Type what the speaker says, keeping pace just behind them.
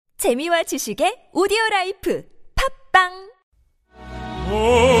재미와 지식의 오디오라이프 팝빵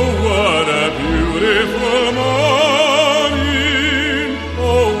Oh, what a beautiful morning.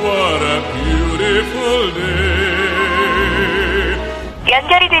 Oh, what a beautiful day.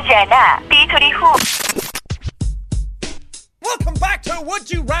 연결이 되지 않아 삐 소리 후. Welcome back to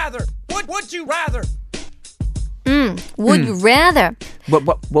Would You Rather. Would you rather? Would you rather?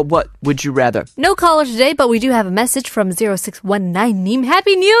 What would you rather? No caller today, but we do have a message from 0619님.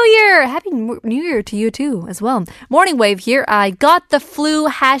 Happy New Year! Happy New Year to you too as well. Morning Wave here. I got the flu.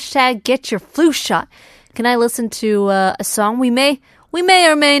 Hashtag get your flu shot. Can I listen to a song? We may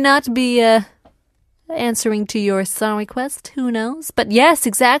or may not be answering to your song request. Who knows? But yes,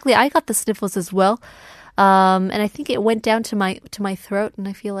 exactly. I got the sniffles as well. And I think it went down to my throat, and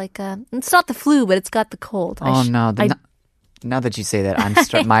I feel like it's not the flu, but it's got the cold. Oh no! Now that you say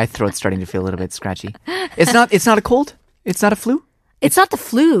that, my throat's starting to feel a little bit scratchy. It's not a cold. It's not a flu. It's not the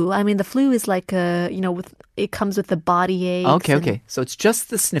flu. I mean, the flu is like it comes with the body aches. Okay. So it's just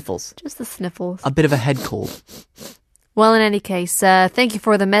the sniffles. Just the sniffles. A bit of a head cold. Well, in any case, thank you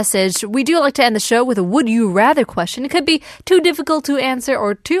for the message. We do like to end the show with a would you rather question. It could be too difficult to answer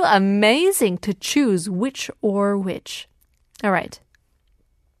or too amazing to choose which or which. All right.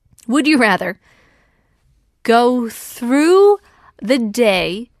 Would you rather go through the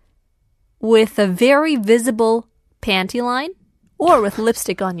day with a very visible panty line or with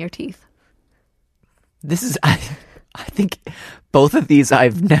lipstick on your teeth? This is, I think both of these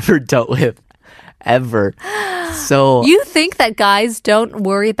I've never dealt with ever. So you think that guys don't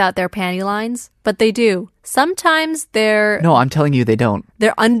worry about their panty lines, but they do. Sometimes No, I'm telling you they don't.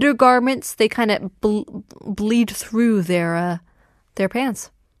 Their undergarments, they kind of bleed through their pants,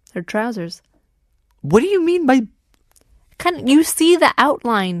 their trousers. What do you mean by? You see the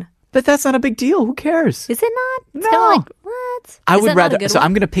outline. But that's not a big deal. Who cares? Is it not? It's No. kind of like, what? I Is would that not a rather. good So one?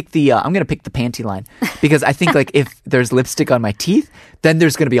 I'm gonna pick the panty line because I think like if there's lipstick on my teeth, then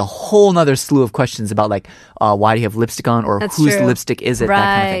there's gonna be a whole nother slew of questions about like why do you have lipstick on or That's whose true. lipstick is it? That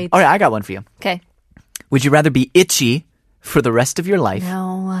kind of thing. Right. All right, I got one for you. Okay. Would you rather be itchy for the rest of your life,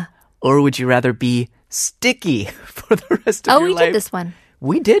 No. or would you rather be sticky for the rest of Oh, your we life? did this one.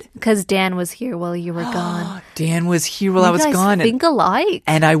 We did. Because Dan was here while you were gone. Dan was here while I was you guys gone, think alike.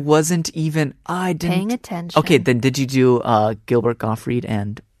 and I wasn't even. I didn't Paying attention. Okay, then did you do Gilbert Gottfried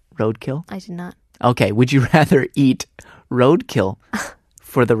and Roadkill? I did not. Okay, would you rather eat roadkill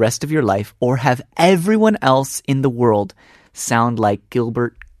for the rest of your life or have everyone else in the world sound like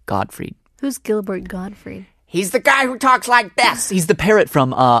Gilbert Gottfried? Who's Gilbert Gottfried? He's the guy who talks like this. He's the parrot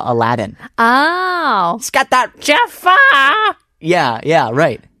from Aladdin. Oh. He's got that Jafar. Yeah,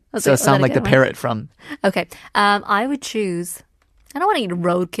 right. Was So that sound a like the good one? parrot from. Okay. I would choose. I don't want to eat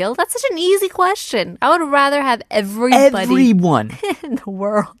roadkill. That's such an easy question. I would rather have everybody Everyone. in the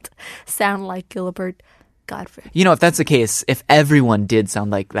world sound like Gilbert Gottfried. You know, if that's the case, if everyone did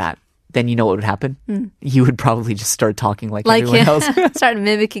sound like that, then you know what would happen? You would probably just start talking like everyone else. Start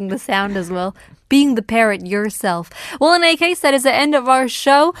mimicking the sound as well. Being the parrot yourself. Well, in any case, that is the end of our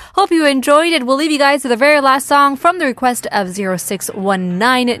show. Hope you enjoyed it. We'll leave you guys with the very last song from the request of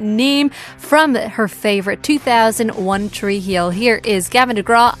 0619 Neem from her favorite 2001 Tree Hill. Here is Gavin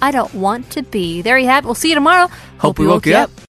DeGraw, I Don't Want to Be. There you have it. We'll see you tomorrow. Hope we woke you up.